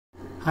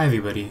Hi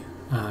everybody,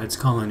 it's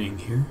Colin Ing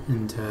here,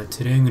 and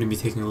today I'm going to be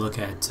taking a look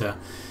at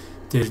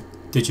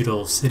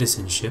digital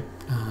citizenship,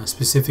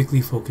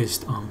 specifically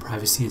focused on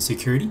privacy and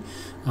security.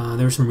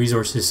 There were some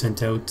resources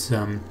sent out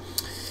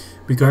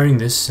regarding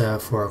this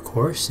for our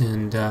course,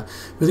 and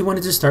really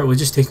wanted to start with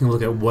just taking a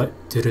look at what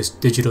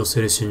digital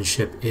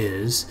citizenship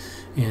is.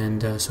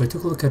 And so I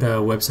took a look at a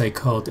website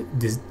called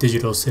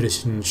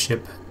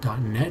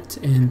digitalcitizenship.net,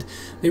 and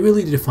they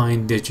really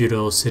define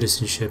digital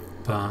citizenship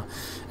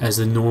as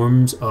the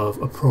norms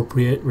of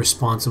appropriate,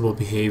 responsible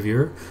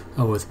behavior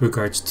with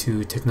regards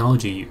to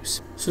technology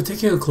use. So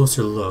taking a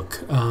closer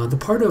look, the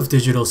part of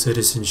digital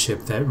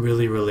citizenship that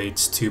really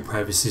relates to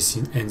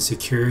privacy and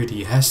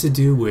security has to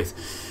do with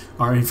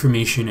our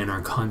information and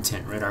our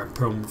content, right? Our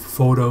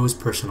photos,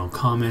 personal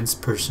comments,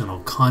 personal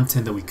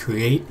content that we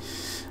create,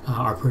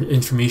 our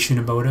information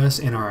about us,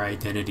 and our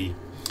identity.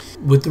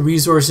 With the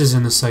resources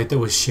in the site that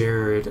was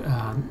shared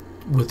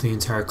with the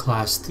entire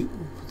class, the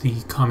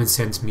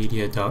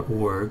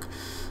commonsensemedia.org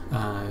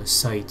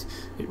site,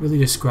 it really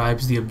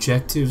describes the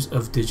objectives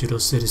of digital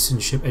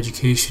citizenship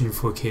education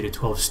for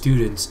K-12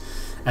 students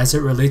as it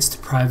relates to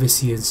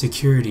privacy and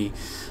security.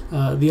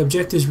 The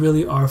objectives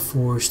really are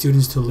for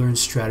students to learn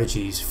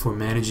strategies for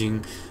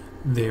managing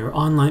their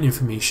online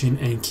information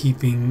and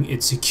keeping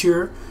it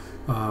secure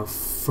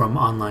from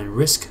online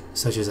risk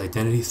such as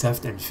identity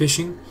theft and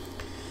phishing,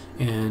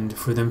 and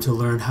for them to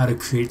learn how to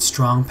create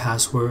strong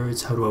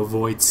passwords, how to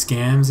avoid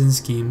scams and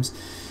schemes,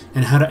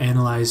 and how to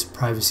analyze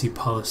privacy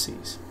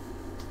policies.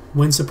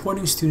 When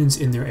supporting students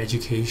in their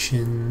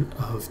education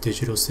of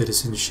digital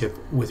citizenship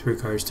with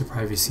regards to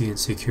privacy and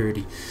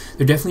security,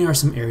 there definitely are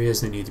some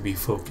areas that need to be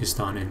focused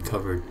on and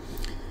covered.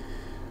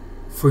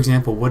 For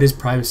example, what is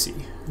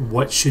privacy?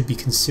 What should be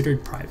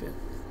considered private?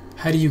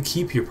 How do you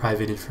keep your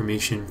private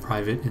information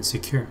private and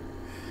secure?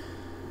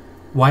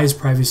 Why is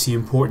privacy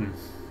important?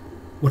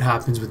 What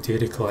happens with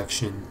data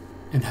collection?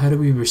 And how do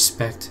we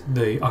respect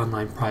the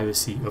online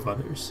privacy of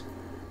others?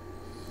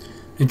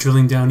 And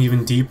drilling down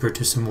even deeper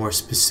to some more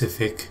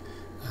specific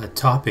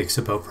topics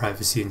about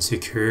privacy and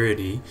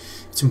security,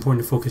 it's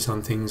important to focus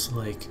on things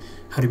like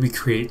how do we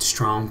create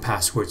strong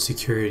password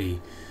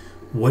security?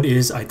 What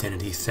is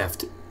identity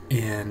theft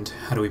and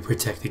how do we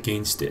protect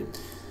against it?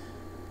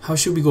 How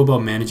should we go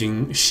about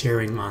managing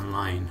sharing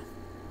online?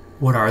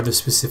 What are the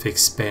specific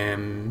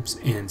spams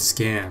and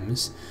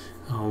scams?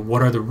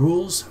 What are the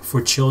rules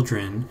for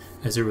children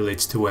as it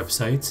relates to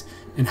websites?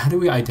 And how do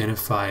we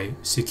identify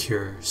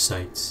secure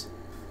sites?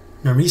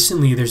 Now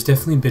recently there's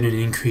definitely been an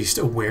increased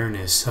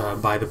awareness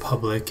by the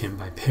public and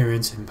by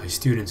parents and by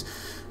students,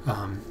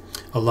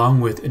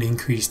 along with an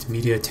increased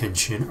media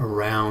attention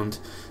around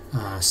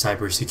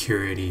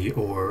cybersecurity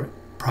or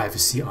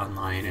privacy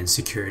online and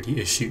security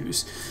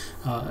issues.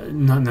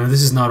 Now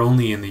this is not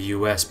only in the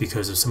US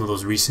because of some of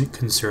those recent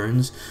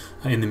concerns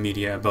in the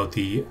media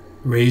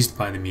raised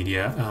by the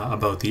media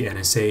about the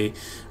NSA,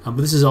 but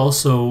this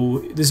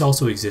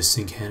also exists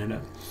in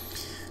Canada.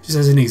 Just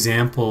as an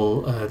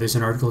example, there's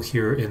an article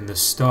here in the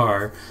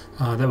Star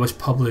that was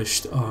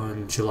published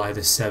on July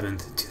the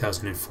 7th,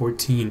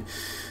 2014,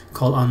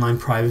 called "Online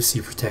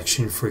Privacy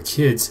Protection for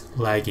Kids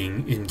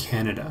Lagging in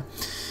Canada."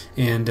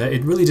 And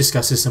it really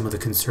discusses some of the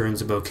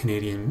concerns that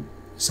Canadian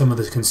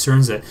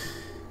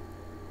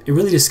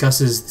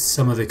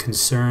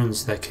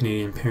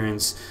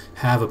parents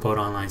have about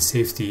online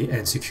safety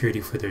and security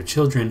for their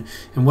children,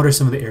 and what are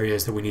some of the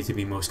areas that we need to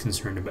be most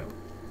concerned about.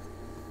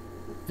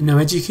 Now,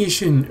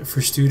 education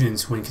for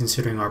students when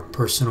considering our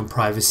personal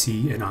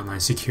privacy and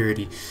online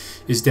security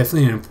is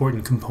definitely an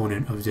important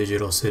component of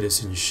digital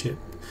citizenship.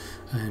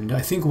 And I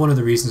think one of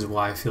the reasons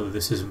why I feel that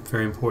this is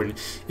very important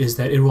is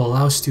that it will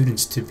allow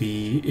students to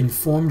be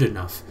informed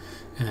enough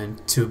and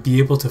to be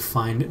able to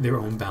find their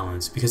own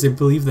balance, because I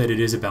believe that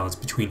it is a balance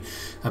between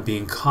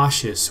being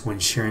cautious when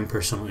sharing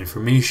personal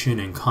information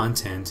and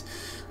content,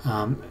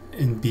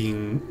 and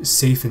being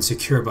safe and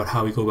secure about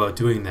how we go about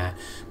doing that,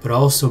 but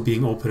also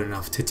being open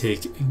enough to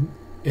take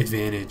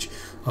advantage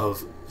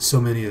of so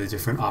many of the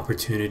different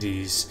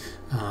opportunities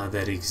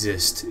that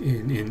exist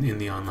in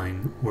the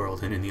online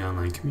world and in the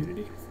online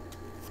community.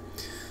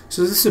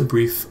 So this is a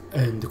brief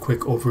and a quick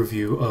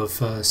overview of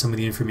some of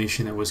the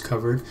information that was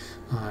covered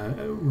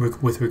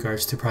with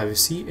regards to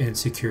privacy and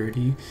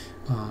security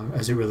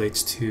as it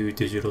relates to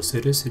digital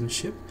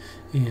citizenship.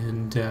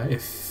 And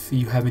if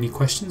you have any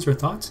questions or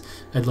thoughts,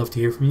 I'd love to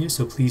hear from you.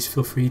 So please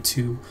feel free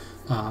to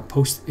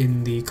post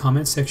in the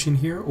comments section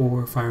here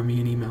or fire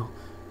me an email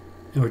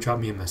or drop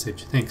me a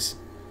message. Thanks.